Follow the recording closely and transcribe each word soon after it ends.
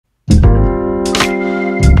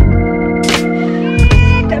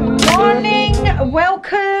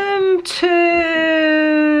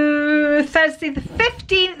Thursday the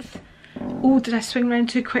 15th. Oh, did I swing around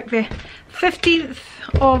too quick there? 15th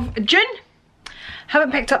of June.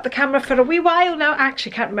 Haven't picked up the camera for a wee while now. I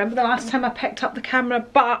actually can't remember the last time I picked up the camera,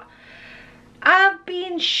 but I've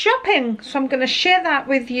been shopping, so I'm going to share that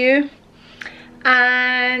with you.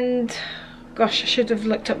 And gosh, I should have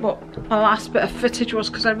looked at what my last bit of footage was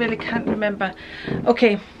because I really can't remember.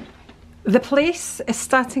 Okay, the place is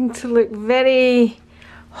starting to look very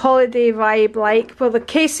holiday vibe like. Well, the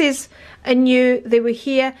cases are new, they were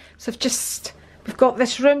here, so we've got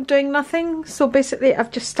this room doing nothing. So basically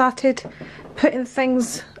I've just started putting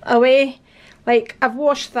things away. Like, I've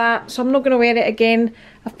washed that, so I'm not going to wear it again.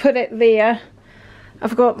 I've put it there.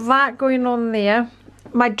 I've got that going on there.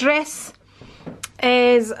 My dress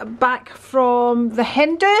is back from the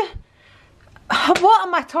Hindu. What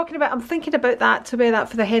am I talking about? I'm thinking about that, to wear that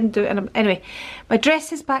for the Hindu. And anyway, my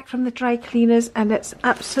dress is back from the dry cleaners and it's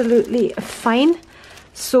absolutely fine.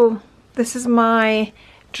 So this is my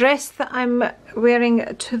dress that I'm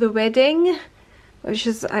wearing to the wedding, which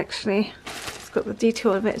is actually, it's got the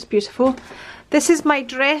detail of it, it's beautiful. This is my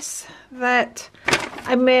dress that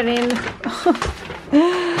I'm wearing,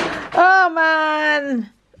 oh man,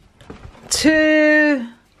 to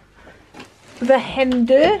the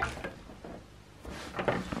Hindu.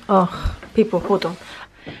 Oh, people, hold on.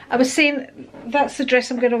 I was saying that's the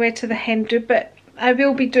dress I'm going to wear to the Hindu, but I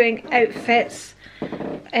will be doing outfits.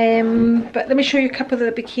 But let me show you a couple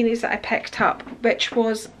of the bikinis that I picked up, which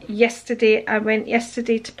was yesterday. I went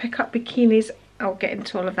yesterday to pick up bikinis. I'll get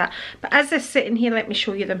into all of that. But as they're sitting here, let me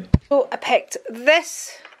show you them. So I picked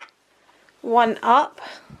this one up.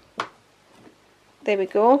 There we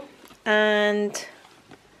go. And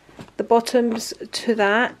the bottoms to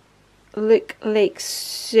that look like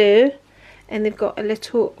so, and they've got a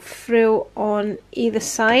little frill on either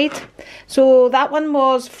side. So that one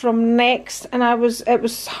was from Next, and it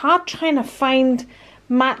was hard trying to find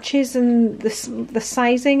matches and the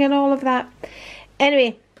sizing and all of that.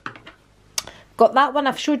 Anyway, got that one.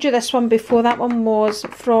 I've showed you this one before. That one was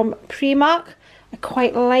from Primark. I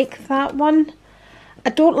quite like that one. I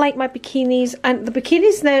don't like my bikinis, and the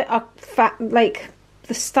bikinis now are fat, like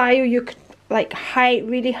the style you could like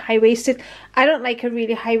really high-waisted. I don't like a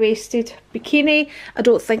really high-waisted bikini. I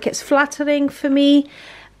don't think it's flattering for me,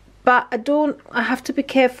 but I have to be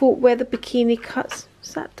careful where the bikini cuts.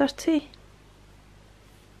 Is that dirty?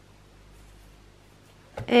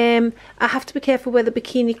 I have to be careful where the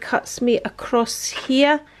bikini cuts me across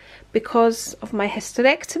here because of my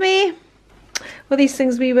hysterectomy. Well, these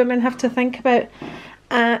things we women have to think about.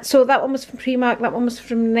 So that one was from Primark, that one was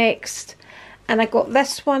from Next, and I got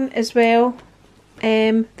this one as well.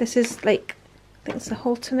 This is like, I think it's a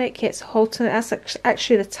halter neck. Yeah, it's a halter neck. That's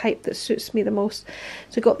actually the type that suits me the most.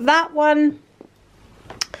 So I got that one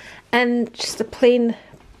and just a plain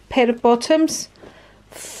pair of bottoms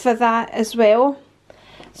for that as well.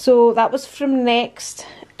 So that was from Next,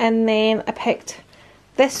 and then I picked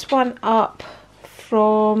this one up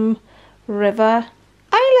from River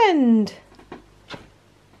Island.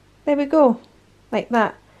 There we go, like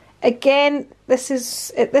that. Again, this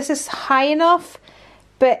is high enough,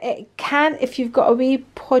 but it can, if you've got a wee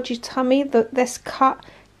podgy tummy, this cut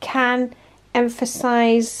can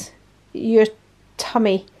emphasize your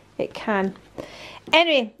tummy. It can.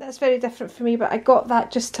 Anyway, that's very different for me, but I got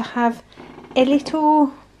that just to have a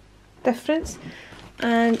little difference.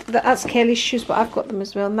 And that's Kelly's shoes, but I've got them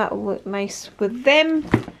as well, and that will look nice with them.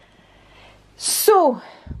 So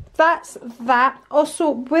that's that.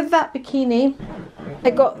 Also, with that bikini, I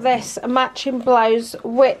got this, a matching blouse,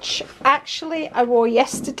 which actually I wore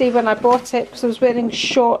yesterday when I bought it because I was wearing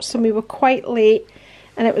shorts and we were quite late,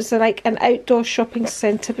 and it was like an outdoor shopping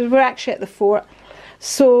centre, but we were actually at the fort.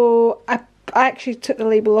 So I actually took the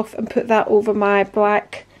label off and put that over my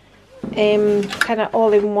black kind of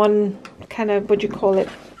all-in-one kind of, what do you call it,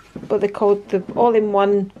 what they called the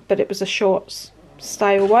all-in-one, but it was a shorts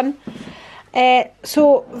style one.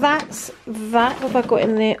 So that's that. What have I got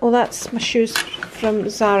in there? Oh, that's my shoes from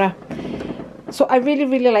Zara. So I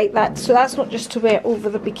really like that. So that's not just to wear over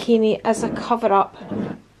the bikini as a cover up.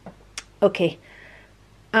 Okay,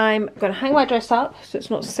 I'm going to hang my dress up so it's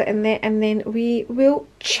not sitting there, and then we will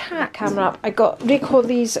chat. Camera up. I got Rico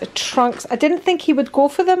these trunks. I didn't think he would go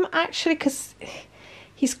for them actually, because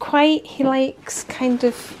he likes kind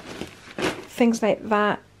of things like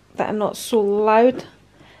that are not so loud.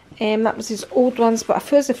 That was his old ones, but I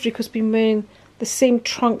feel as if Rico's been wearing the same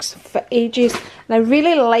trunks for ages, and I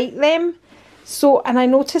really like them. So, and I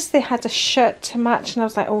noticed they had a shirt to match, and I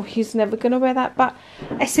was like, oh, he's never going to wear that, but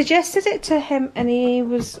I suggested it to him and he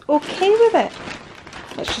was okay with it.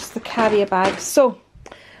 That's just the carrier bag. So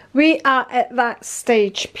We are at that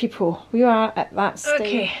stage, people. We are at that stage.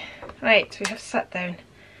 Okay, right, we have sat down.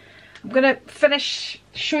 I'm going to finish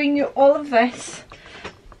showing you all of this.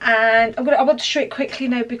 And I want to show it quickly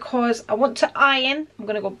now because I want to iron. I'm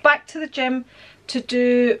going to go back to the gym to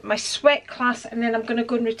do my sweat class, and then I'm going to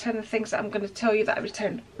go and return the things that I'm going to tell you that I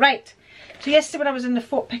returned. Right, so yesterday when I was in the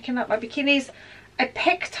fort picking up my bikinis, I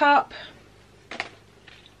picked up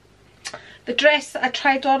the dress that I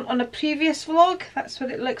tried on a previous vlog. That's what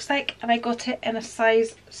it looks like, and I got it in a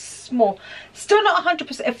size small. Still not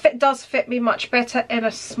 100%, it does fit me much better in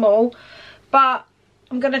a small, but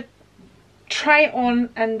I'm going to try it on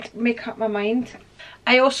and make up my mind.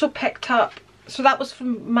 I also picked up, so that was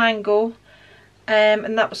from Mango,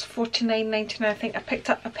 and that was $49.99. I think I picked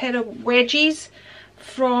up a pair of wedgies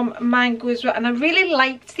from Mango as well, and I really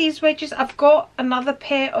liked these wedgies. I've got another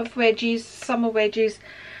pair of wedgies, summer wedgies,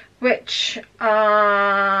 which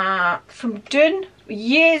are from Dune,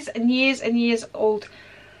 years and years and years old.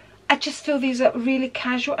 I just feel these are really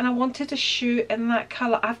casual, and I wanted a shoe in that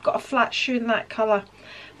colour. I've got a flat shoe in that colour,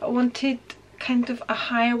 but I wanted kind of a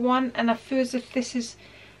higher one, and I feel as if this is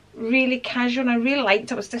really casual, and I really liked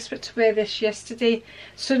it. I was desperate to wear this yesterday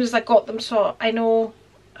as soon as I got them, so I know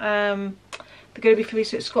they're going to be for me.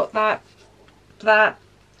 So it's got that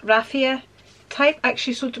raffia type.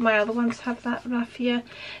 Actually, so do my other ones have that raffia.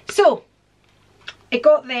 So I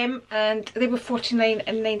got them, and they were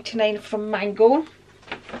 $49.99 from Mango.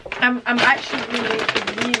 I'm actually really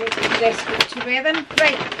desperate to wear them.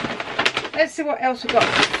 Right, let's see what else we got.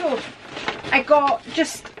 So I got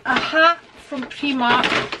just a hat from Primark,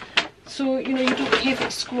 so you know, you don't pay for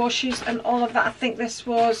squashes and all of that. I think this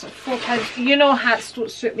was £4. You know, hats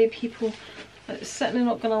don't suit me, people. It's certainly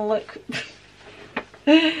not gonna look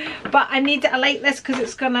but I need it. I like this because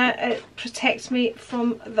it's gonna protect me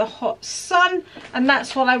from the hot sun, and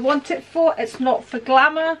that's what I want it for. It's not for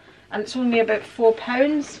glamour, and it's only about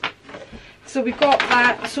 £4. So we got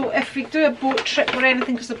that. So if we do a boat trip or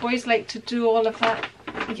anything, because the boys like to do all of that,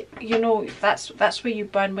 you know, that's where you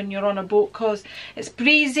burn when you're on a boat, because it's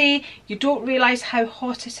breezy, you don't realise how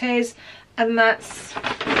hot it is, and that's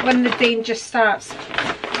when the danger starts.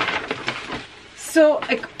 So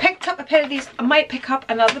I picked up a pair of these. I might pick up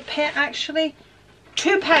another pair actually.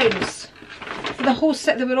 £2 for the whole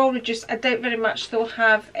set. They were all reduced. I doubt very much they'll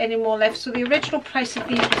have any more left. So the original price of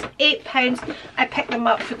these was £8. I picked them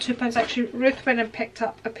up for £2. Actually, Ruth went and picked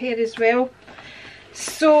up a pair as well.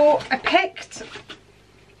 So I picked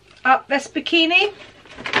up this bikini,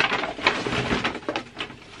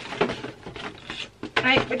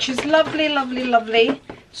 right, which is lovely, lovely, lovely.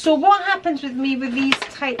 So what happens with me with these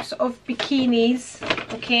types of bikinis,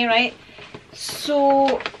 okay, right,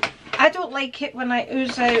 so I don't like it when I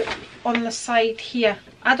ooze out on the side here.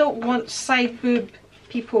 I don't want side boob,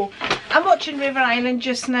 people. I'm watching River Island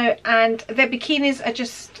just now, and their bikinis are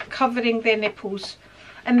just covering their nipples,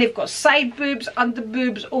 and they've got side boobs, under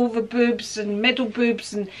boobs, over boobs, and middle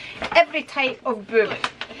boobs, and every type of boob.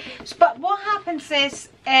 But what happens is,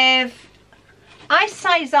 if I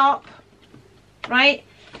size up, right,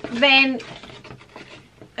 then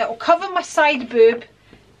it'll cover my side boob,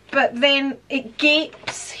 but then it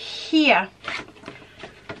gapes here.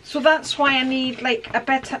 So that's why I need like a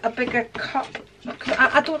bigger cup.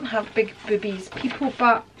 I don't have big boobies, people,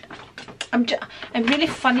 but I'm really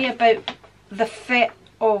funny about the fit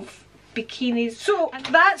of bikinis. So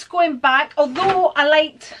that's going back. Although I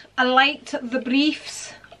liked the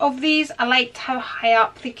briefs of these, I liked how high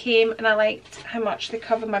up they came, and I liked how much they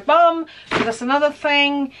cover my bum. So that's another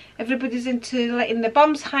thing. Everybody's into letting the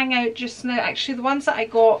bums hang out just now. Actually, the ones that I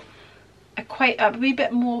got are quite a wee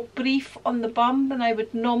bit more brief on the bum than I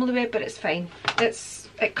would normally wear, but it's fine.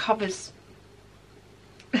 It covers.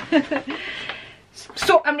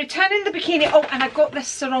 So I'm returning the bikini. Oh, and I got this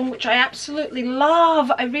sarong, which I absolutely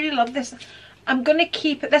love. I really love this. I'm gonna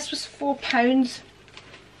keep it. This was £4.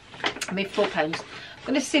 I made £4. I'm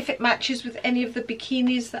going to see if it matches with any of the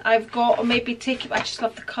bikinis that I've got, or maybe take it, I just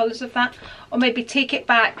love the colours of that, or maybe take it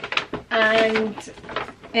back. And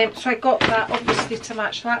so I got that obviously to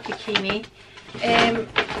match that bikini.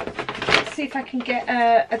 Let's see if I can get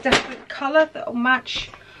a different colour that will match,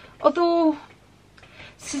 although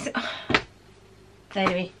this is,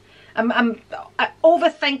 anyway, I'm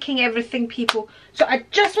overthinking everything, people. So I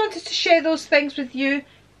just wanted to share those things with you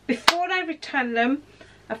before I return them.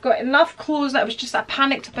 I've got enough clothes. I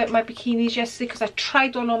panicked about my bikinis yesterday because I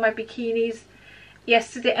tried on all my bikinis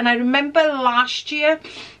yesterday, and I remember last year,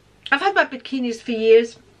 I've had my bikinis for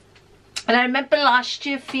years, and I remember last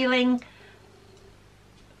year feeling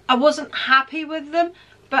I wasn't happy with them,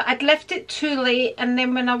 but I'd left it too late, and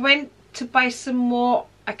then when I went to buy some more,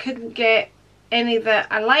 I couldn't get any that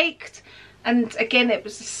I liked, and again it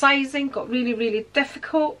was the sizing got really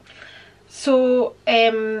difficult. So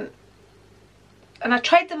and I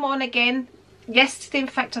tried them on again yesterday. In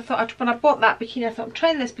fact, I thought when I bought that bikini, I thought I'm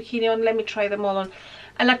trying this bikini on, let me try them all on.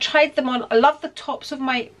 And I tried them on. I love the tops of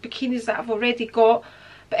my bikinis that I've already got,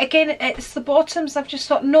 but again it's the bottoms. I've just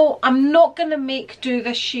thought, no, I'm not going to make do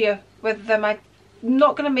this year with them. I'm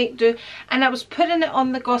not going to make do. And I was putting it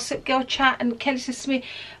on the Gossip Girl chat, and Kelly says to me,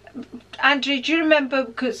 Andri, do you remember,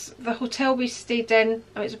 because the hotel we stayed in,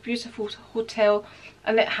 I mean, it's a beautiful hotel,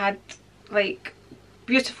 and it had like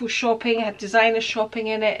beautiful shopping, it had designer shopping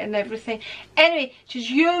in it and everything. Anyway, she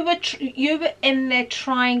says, you were in there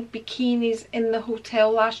trying bikinis in the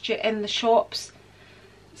hotel last year in the shops.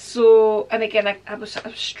 So, and again, I was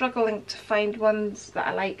struggling to find ones that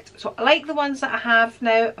I liked. So I like the ones that I have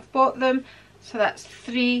now. I've bought them, so that's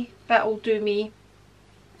 3. That'll do me.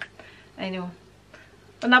 I know.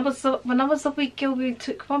 When I was a wee girl, we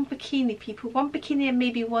took 1 bikini, people, 1 bikini and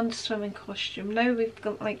maybe 1 swimming costume. Now we've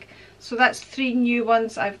got like, so that's 3 new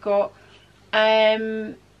ones I've got,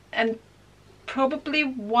 and probably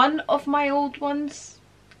 1 of my old ones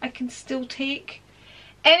I can still take.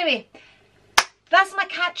 Anyway, that's my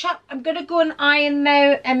catch up. I'm gonna go and iron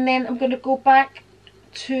now, and then I'm gonna go back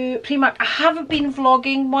to Primark. I haven't been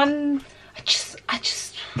vlogging one.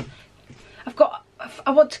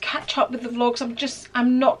 I want to catch up with the vlogs.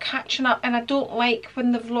 I'm not catching up, and I don't like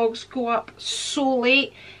when the vlogs go up so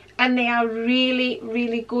late, and they are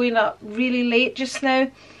really going up really late just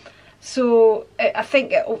now. So I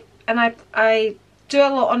think it'll, and I do a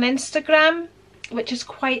lot on Instagram, which is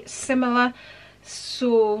quite similar.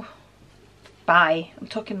 So bye, I'm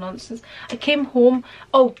talking nonsense. I came home.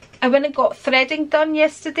 Oh, I went and got threading done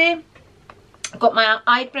yesterday. I got my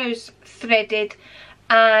eyebrows threaded,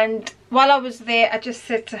 and while I was there, I just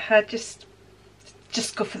said to her, just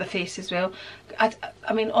go for the face as well. I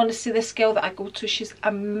mean, honestly, this girl that I go to, she's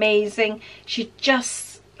amazing. She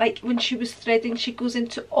just, like, when she was threading, she goes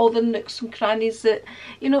into all the nooks and crannies that,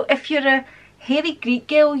 you know, if you're a hairy Greek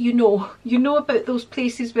girl, you know about those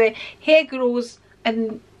places where hair grows,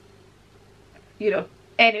 and, you know.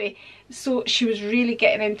 Anyway, so she was really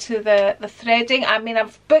getting into the threading. I mean,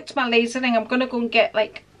 I've booked my lasering. I'm going to go and get,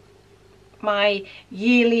 like, my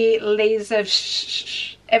yearly laser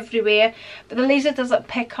everywhere, but the laser doesn't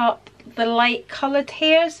pick up the light coloured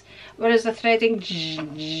hairs, whereas the threading,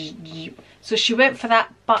 so she went for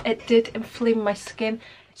that, but it did inflame my skin.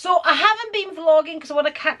 So I haven't been vlogging because I want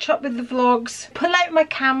to catch up with the vlogs, pull out my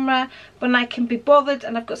camera when I can be bothered,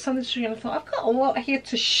 and I've got something to show you, and I thought, I've got a lot here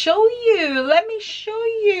to show you, let me show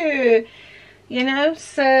you, you know.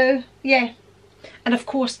 So yeah, and of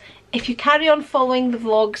course, if you carry on following the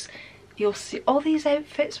vlogs, you'll see all these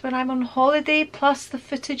outfits when I'm on holiday, plus the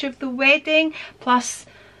footage of the wedding, plus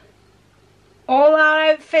all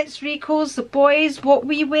our outfits, Rico's, the boys, what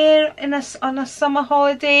we wear on a summer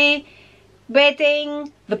holiday,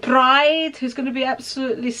 wedding, the bride, who's going to be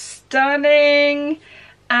absolutely stunning.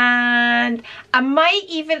 And I might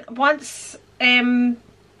even, once I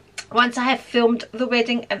have filmed the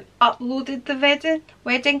wedding and uploaded the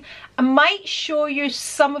wedding, I might show you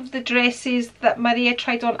some of the dresses that Maria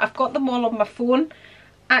tried on. I've got them all on my phone,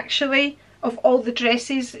 actually, of all the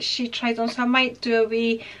dresses that she tried on. So I might do a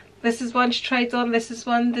wee, this is one she tried on, this is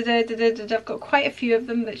one, I've got quite a few of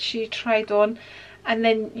them that she tried on. And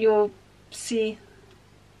then you'll see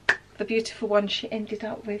the beautiful one she ended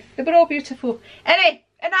up with. They were all beautiful. Anyway,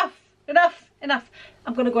 enough.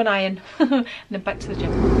 I'm going to go and iron. And then back to the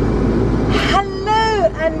gym. Hello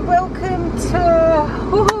and welcome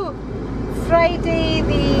to Friday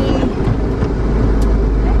the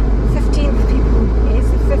 15th, people. It is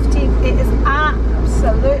the 15th. It is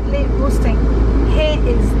absolutely roasting. Hair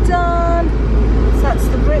is done. So that's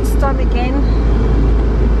the roots done again.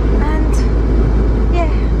 And yeah,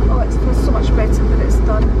 oh, it feels so much better that it's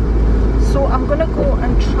done. So I'm going to go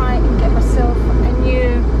and try and get myself a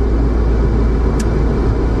new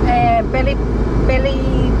belly,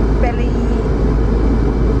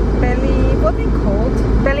 what are they called?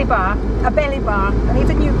 Belly bar. A belly bar. I need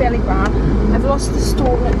a new belly bar. I've lost the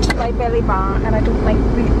stone to my belly bar, and I don't like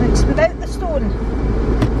it without the stone.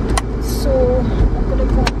 So I'm going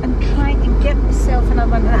to go and try and get myself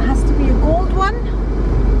another one, and it has to be a gold one.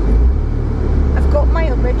 I've got my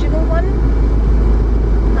original one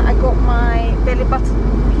that I got my belly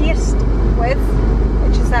button pierced with,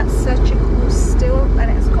 which is that surgical still,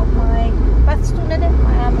 and it's got my birthstone in it,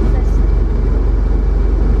 my amethyst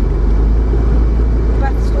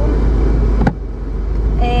birthstone.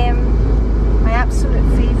 My absolute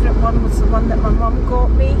favourite one was the one that my mum got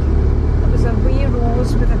me. It was a wee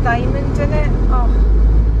rose with a diamond in it. Oh,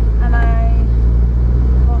 and I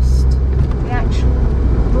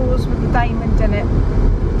those with the diamond in it.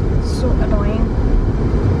 So annoying.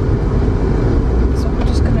 So I'm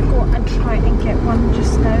just going to go and try and get one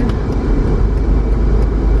just now.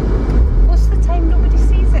 Most of the time nobody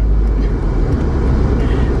sees it.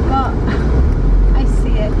 But I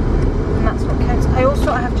see it. And that's what counts. I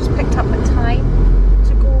also have just picked up a tie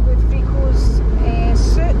to go with Rico's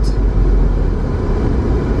suit.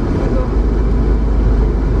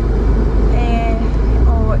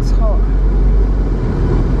 Oh, it's hot.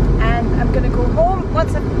 And I'm going to go home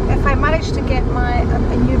once if I manage to get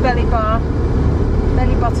a new belly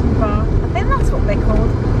button bar. I think that's what they're called.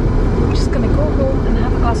 I'm just going to go home and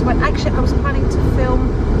have a glass of wine. Actually, I was planning to film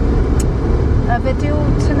a video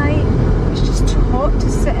tonight. It's just too hot to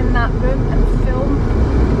sit in that room and film.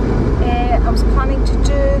 I was planning to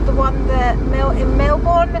do the one that in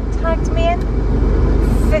Melbourne tagged me in.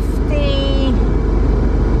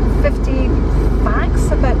 50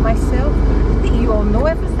 facts about myself. I think you all know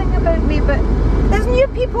everything about me, but there's new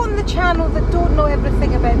people on the channel that don't know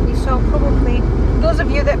everything about me, so I'll probably, those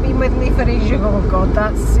of you that have been with me for ages, oh god,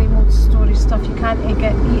 that's the same old story stuff, you can't eat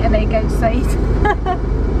an egg outside.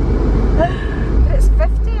 But it's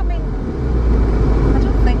 50, I mean, I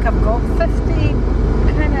don't think I've got 50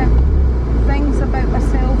 kind of things about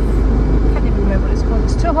myself. I can't even remember what it's called.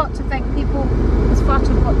 It's too hot to think, people. It's far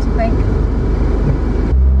too hot to think.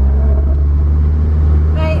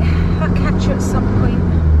 Right, I'll catch you at some point.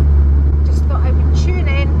 Just thought I would tune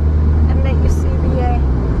in and let you see the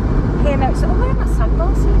hen outside. Oh, where are my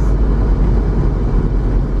sunglasses?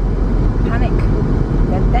 Panic.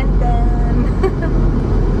 Dun dun dun.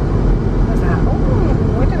 What's that? Oh,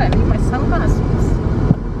 where did I leave my sunglasses?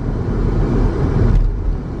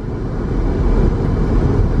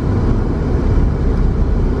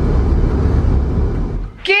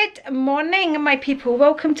 Good morning, my people.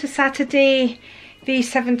 Welcome to Saturday the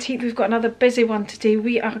 17th. We've got another busy one today.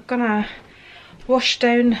 We are gonna wash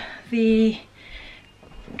down the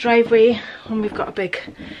driveway, and we've got a big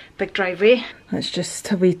driveway. That's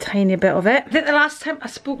just a wee tiny bit of it. I think the last time I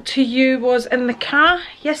spoke to you was in the car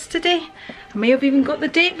yesterday. I may have even got the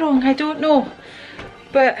date wrong, I don't know.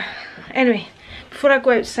 But anyway, before I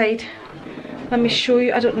go outside, let me show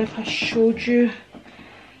you. I don't know if I showed you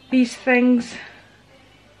these things.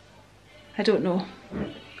 I don't know.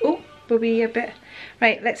 Oh, maybe a bit.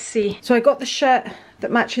 Right, let's see. So I got the shirt that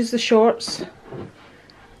matches the shorts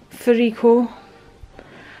for Rico.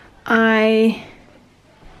 I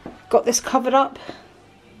got this cover up.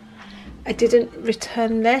 I didn't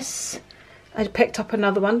return this. I picked up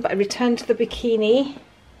another one, but I returned the bikini.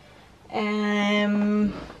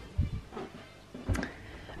 I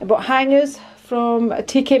bought hangers from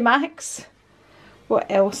TK Maxx. What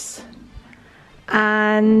else?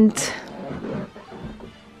 And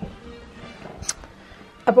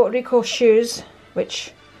I bought Rico shoes,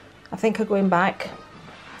 which I think are going back.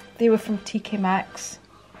 They were from TK Maxx.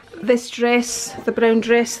 This dress, the brown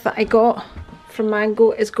dress that I got from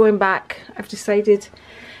Mango, is going back. I've decided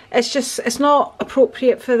it's not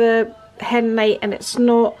appropriate for the hen night, and it's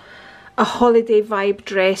not a holiday vibe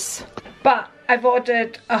dress. But I've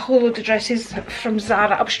ordered a whole load of dresses from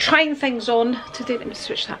Zara. I was trying things on today. Let me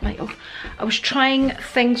switch that light off. I was trying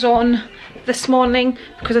things on this morning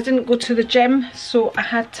because I didn't go to the gym, so I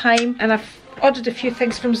had time, and I've ordered a few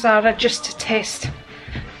things from Zara just to test.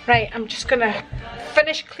 Right, I'm just gonna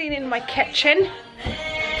finish cleaning my kitchen,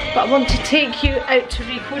 but I want to take you out to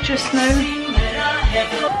Rico just now.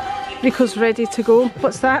 Rico's ready to go.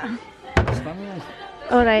 What's that?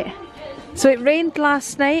 Alright, so it rained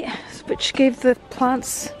last night, which gave the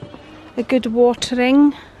plants a good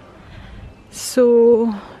watering.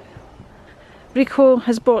 So Rico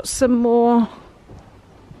has bought some more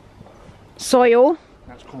soil.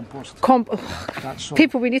 That's compost. That's soil.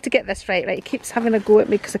 People, we need to get this right. He keeps having a go at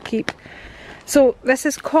me because I keep... So this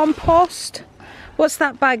is compost. What's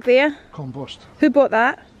that bag there? Compost. Who bought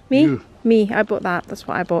that? Me? You. Me, I bought that. That's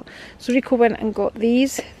what I bought. So Rico went and got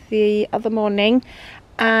these the other morning,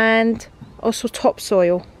 and also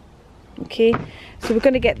topsoil. Okay, so we're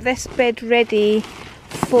going to get this bed ready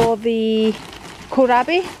for the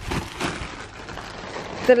kohlrabi.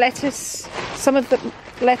 The lettuce, some of the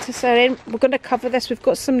lettuce are in. We're going to cover this. We've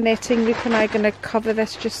got some netting. Rico and I are going to cover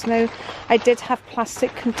this just now. I did have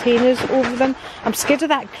plastic containers over them. I'm scared of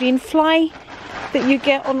that green fly that you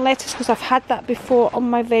get on lettuce because I've had that before on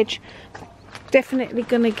my veg. Definitely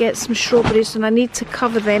going to get some strawberries, and I need to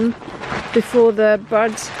cover them before the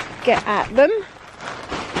birds get at them.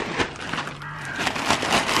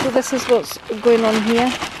 So this is what's going on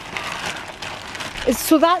here.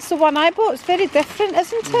 So that's the one I bought. It's very different,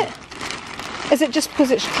 isn't it? Is it just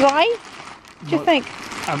because it's dry? Do you think?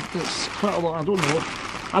 It's quite a lot. I don't know.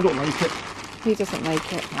 I don't like it. He doesn't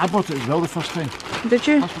like it. I bought it as well the first time. Did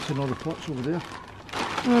you? That's what's in all the pots over there.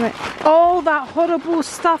 Alright. All that horrible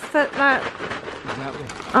stuff that... Exactly.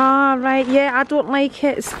 Ah, right, yeah, I don't like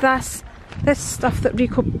it. It's this stuff that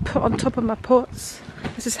Rico put on top of my pots.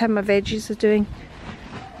 This is how my veggies are doing.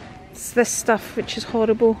 It's this stuff which is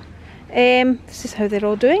horrible. This is how they're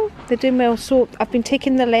all doing. They're doing well. So I've been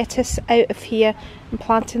taking the lettuce out of here and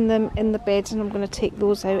planting them in the beds, and I'm going to take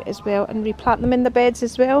those out as well and replant them in the beds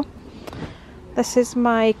as well. This is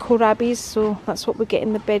my kohlrabi, so that's what we're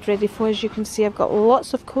getting the bed ready for. As you can see, I've got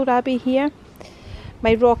lots of kohlrabi here.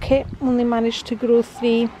 My rocket only managed to grow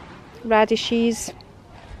 3 radishes.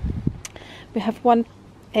 We have 1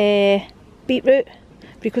 beetroot.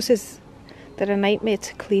 Rico says they're a nightmare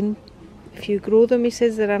to clean. If you grow them, he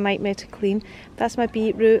says they're a nightmare to clean. That's my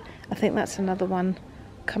beetroot. I think that's another one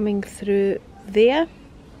coming through there.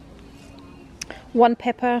 1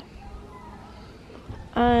 pepper.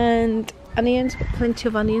 And onions. Got plenty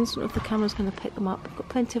of onions. I don't know if the camera's going to pick them up. Got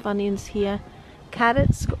plenty of onions here.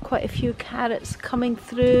 Carrots. Got quite a few carrots coming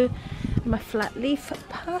through. My flat leaf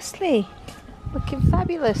parsley. Looking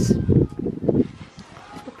fabulous.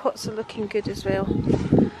 The pots are looking good as well.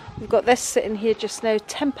 We've got this sitting here just now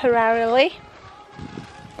temporarily.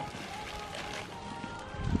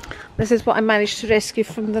 This is what I managed to rescue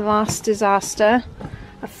from the last disaster.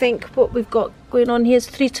 I think what we've got going on here is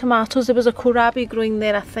 3 tomatoes. There was a kohlrabi growing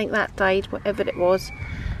there. I think that died, whatever it was.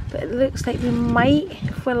 But it looks like we might,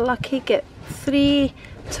 if we're lucky, get 3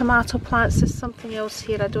 tomato plants. There's something else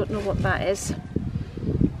here. I don't know what that is.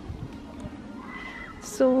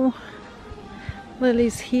 So,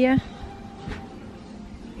 Lily's here.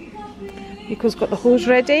 Rico's got the hose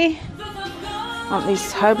ready. Aren't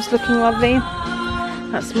these herbs looking lovely?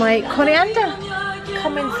 That's my coriander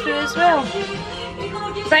coming through as well.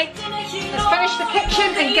 Right, let's finish the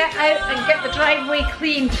kitchen and get out and get the driveway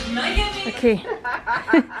cleaned. Okay,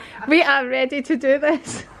 we are ready to do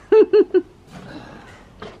this.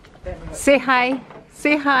 Say hi.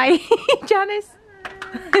 Say hi, Janice.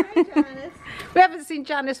 Hi, Janice. We haven't seen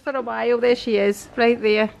Janice for a while. There she is, right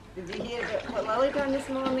there. Did you hear what Lily done this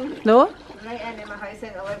morning? No? Right into my house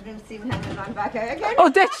in the living room, seen him and ran back out again. Oh,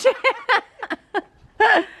 did she?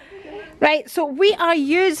 Right, so we are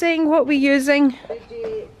using, what we're using. Is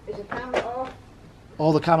your camera off?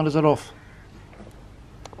 All the cameras are off.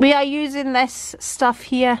 We are using this stuff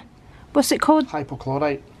here. What's it called?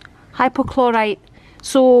 Hypochlorite. Hypochlorite.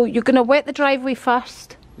 So you're going to wet the driveway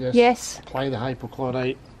first? Yes. Yes. Apply the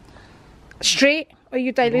hypochlorite. Straight? Or are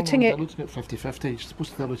you diluting it? Diluting it 50-50. You're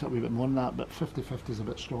supposed to dilute it a wee bit more than that, but 50-50 is a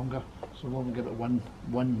bit stronger. So we'll only give it one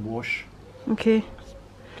wash. Okay.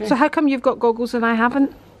 So how come you've got goggles and I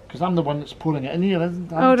haven't? Because I'm the one that's pouring it in here,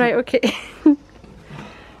 isn't I? Oh right, okay.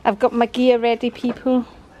 I've got my gear ready, people.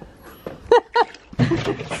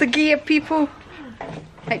 It's the gear, people.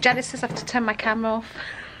 Right, Janice says I have to turn my camera off.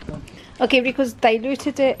 Okay, Rico's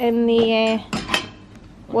diluted it in the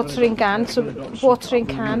watering can. So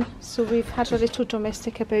we've had a little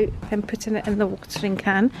domestic about him putting it in the watering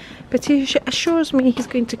can, but he assures me he's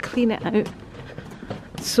going to clean it out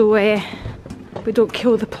so we don't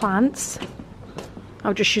kill the plants.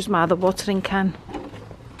 I'll just use my other watering can.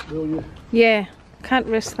 Will you? Yeah, can't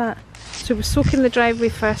risk that. So we're soaking the driveway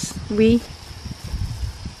first. Well, I've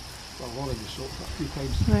already soaked it a few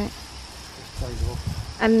times. Right. Just ties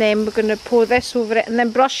off. And then we're going to pour this over it and then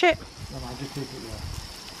brush it. Then agitate it, yeah.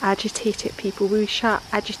 Agitate it, people. We shall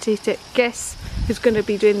agitate it. Guess who's going to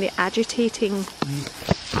be doing the agitating?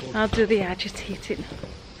 I'll do the agitating.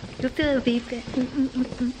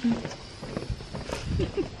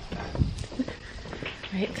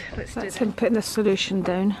 Right, that's him putting the solution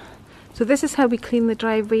down. So this is how we clean the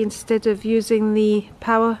driveway instead of using the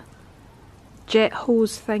power jet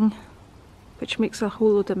hose thing, which makes a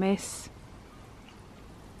whole load of mess.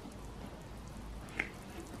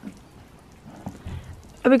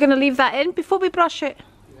 Are we going to leave that in before we brush it?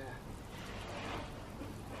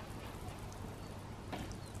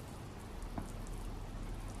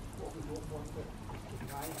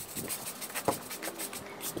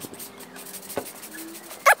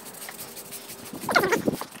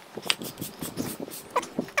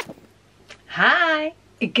 Hi,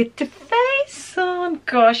 get the face on.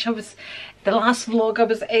 Gosh, the last vlog I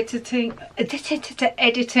was editing,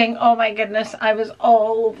 oh my goodness, I was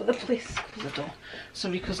all over the place.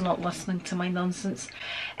 So Rico's not listening to my nonsense.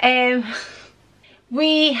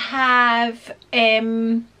 We have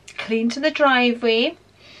cleaned the driveway.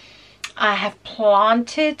 I have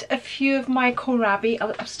planted a few of my kohlrabi. I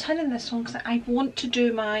was turning this on because I want to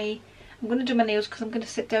do I'm going to do my nails because I'm going to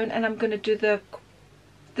sit down and I'm going to do the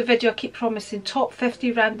video I keep promising, top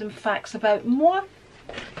 50 random facts about more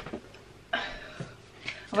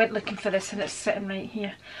I went looking for this and it's sitting right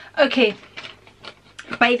here. Okay,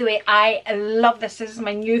 by the way, I love this. This is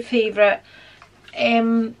my new favourite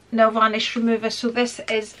nail varnish remover. So this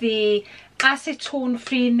is the acetone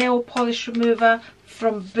free nail polish remover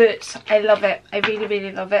from Boots. I love it. I really,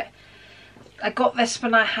 really love it. I got this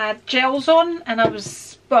when I had gels on, and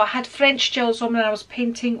I had French gels on and I was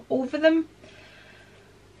painting over them.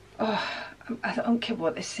 Oh, I don't care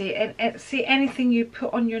what they say. And say anything you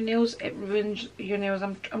put on your nails, it ruins your nails.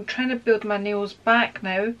 I'm trying to build my nails back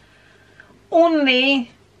now,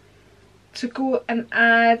 only to go and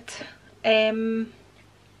add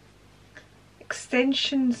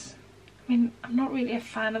extensions. I mean, I'm not really a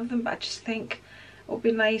fan of them, but I just think it'll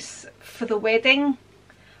be nice for the wedding.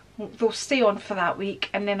 They'll stay on for that week,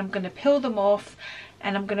 and then I'm going to peel them off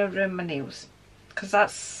and I'm going to ruin my nails, because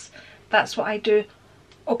that's what I do.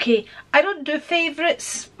 Okay, I don't do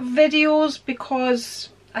favourites videos because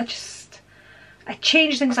I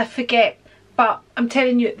change things, I forget. But I'm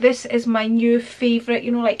telling you, this is my new favourite,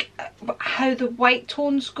 you know, like how the white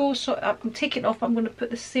tones go. So I'm taking it off, but I'm going to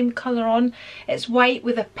put the same colour on. It's white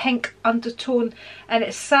with a pink undertone, and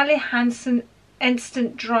it's Sally Hansen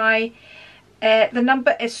Instant Dry. The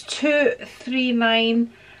number is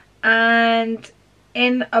 239, and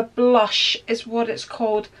in a blush is what it's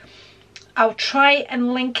called. I'll try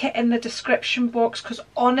and link it in the description box, because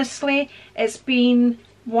honestly it's been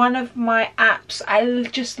one of my apps. I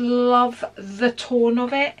just love the tone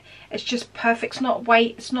of it. It's just perfect. It's not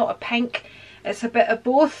white, it's not a pink, it's a bit of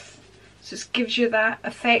both, so it gives you that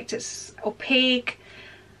effect. It's opaque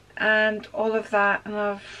and all of that. And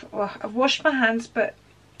I've washed my hands, but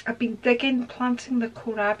I've been digging, planting the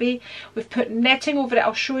kohlrabi. We've put netting over it.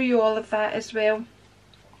 I'll show you all of that as well.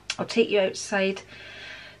 I'll take you outside.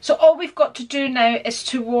 So all we've got to do now is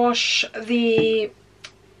to wash the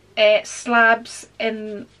slabs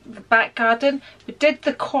in the back garden. We did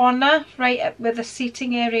the corner right up where the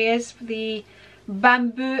seating area is, the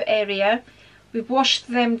bamboo area. We washed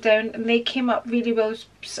them down and they came up really well.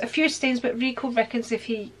 A few stains, but Rico reckons if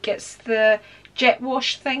he gets the jet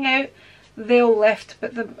wash thing out, they'll lift.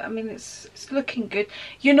 But I mean, it's looking good.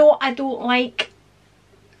 You know, I don't like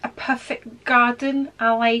a perfect garden.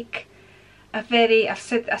 I like a very, I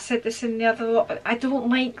said this in the other lot, but I don't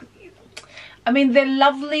like, I mean, they're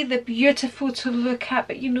lovely, they're beautiful to look at,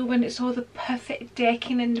 but you know, when it's all the perfect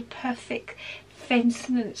decking and the perfect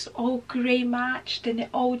fencing and it's all grey matched and it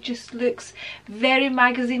all just looks very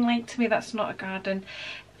magazine-like to me, that's not a garden.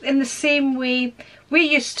 In the same way, we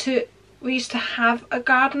used to have a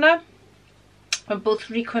gardener when both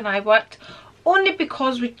Rico and I worked, only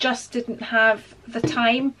because we just didn't have the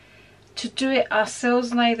time to do it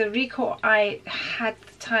ourselves. Neither Rico or I had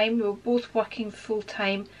the time. We were both working full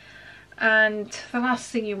time, and the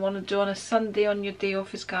last thing you want to do on a Sunday on your day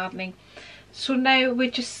off is gardening. So now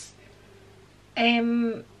we're just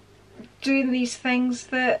doing these things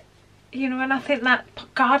that, you know, and I think that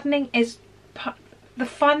gardening is the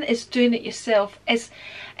fun is doing it yourself. It's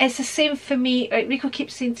the same for me. Like Rico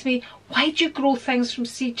keeps saying to me, why do you grow things from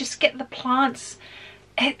seed? Just get the plants.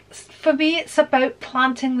 For me, it's about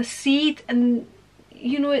planting the seed, and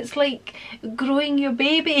you know, it's like growing your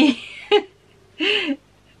baby.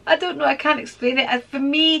 I don't know, I can't explain it. For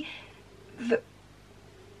me,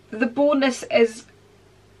 the bonus is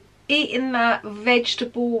eating that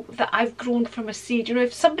vegetable that I've grown from a seed. You know,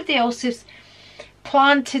 if somebody else has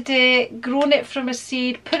planted it, grown it from a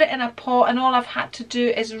seed, put it in a pot, and all I've had to do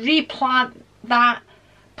is replant that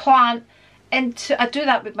plant into, I do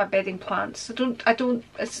that with my bedding plants.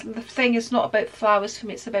 The thing is not about flowers for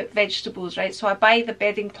me, it's about vegetables, right? So I buy the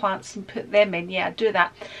bedding plants and put them in. Yeah, I do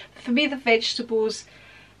that. For me, the vegetables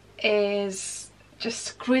is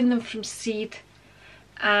just growing them from seed,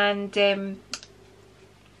 and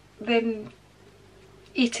then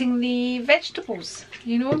eating the vegetables,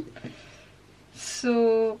 you know.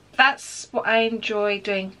 So that's what I enjoy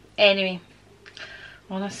doing. Anyway,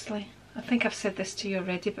 honestly, I think I've said this to you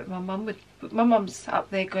already, but my mum's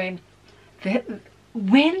up there going,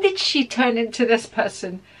 when did she turn into this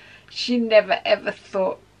person? She never ever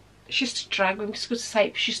thought. She used to drag me to go to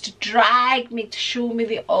Cyprus. She used to drag me to show me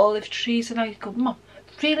the olive trees, and I go, Mum,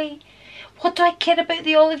 really? What do I care about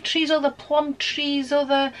the olive trees or the plum trees or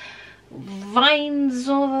the vines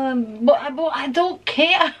or the... I don't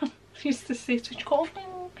care. She used to say to me,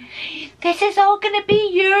 this is all going to be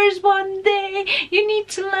yours one day. You need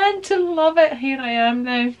to learn to love it. Here I am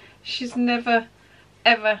now. She's never,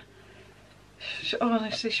 ever...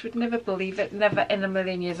 honestly, she would never believe it. Never in a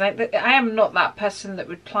million years. I am not that person that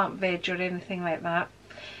would plant veg or anything like that.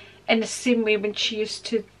 In the same way when she used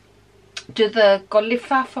to do the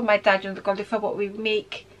gollifa for my dad. You know, the gollifa what we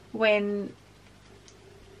make when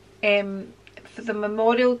for the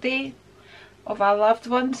Memorial Day of our loved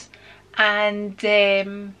ones, and she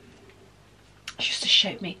used to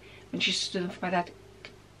shout at me when she used to do them for my dad,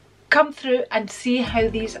 come through and see how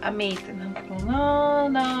these are made. And I'm going, no,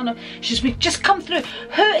 no, no. She's like, just come through.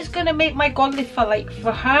 Who is going to make my gollifa? Like,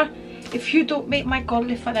 for her, if you don't make my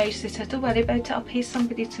gollifa, and I used to say, don't worry about it, I'll pay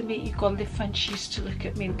somebody to make you gollifa. And she used to look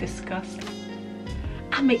at me in disgust.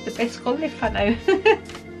 I make the best gollifa now.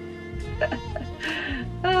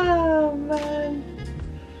 Oh man.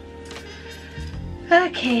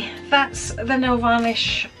 Okay, that's the nail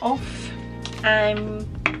varnish off. I'm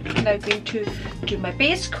now going to do my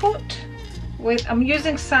base coat with, I'm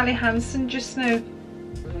using Sally Hansen just now.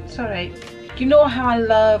 It's alright. You know how I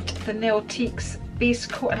loved the Nailtiques base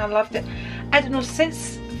coat, and I loved it. I don't know,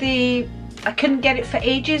 since I couldn't get it for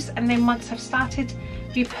ages, and then once I've started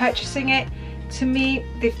repurchasing it, to me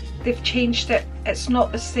they've changed it. It's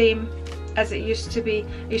not the same as it used to be.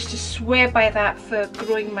 I used to swear by that for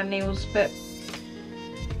growing my nails, but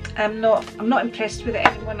I'm not impressed with it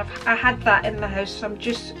anymore. I had that in the house, so I'm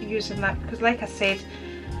just using that because, like I said,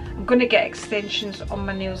 I'm going to get extensions on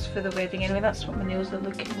my nails for the wedding anyway. That's what my nails are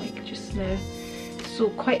looking like just now. So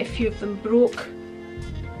quite a few of them broke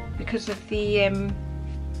because of the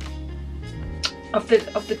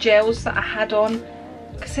gels that I had on,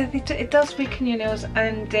 because it does weaken your nails.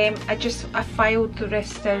 And I filed the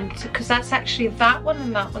rest down because that's actually that one,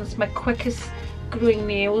 and that one's my quickest growing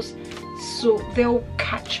nails, so they'll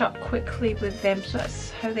catch up quickly with them. So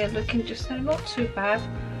that's how they're looking just now. Not too bad.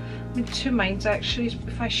 I'm in two minds actually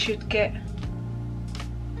if I should get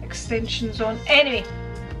extensions on. Anyway,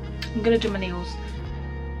 I'm gonna do my nails.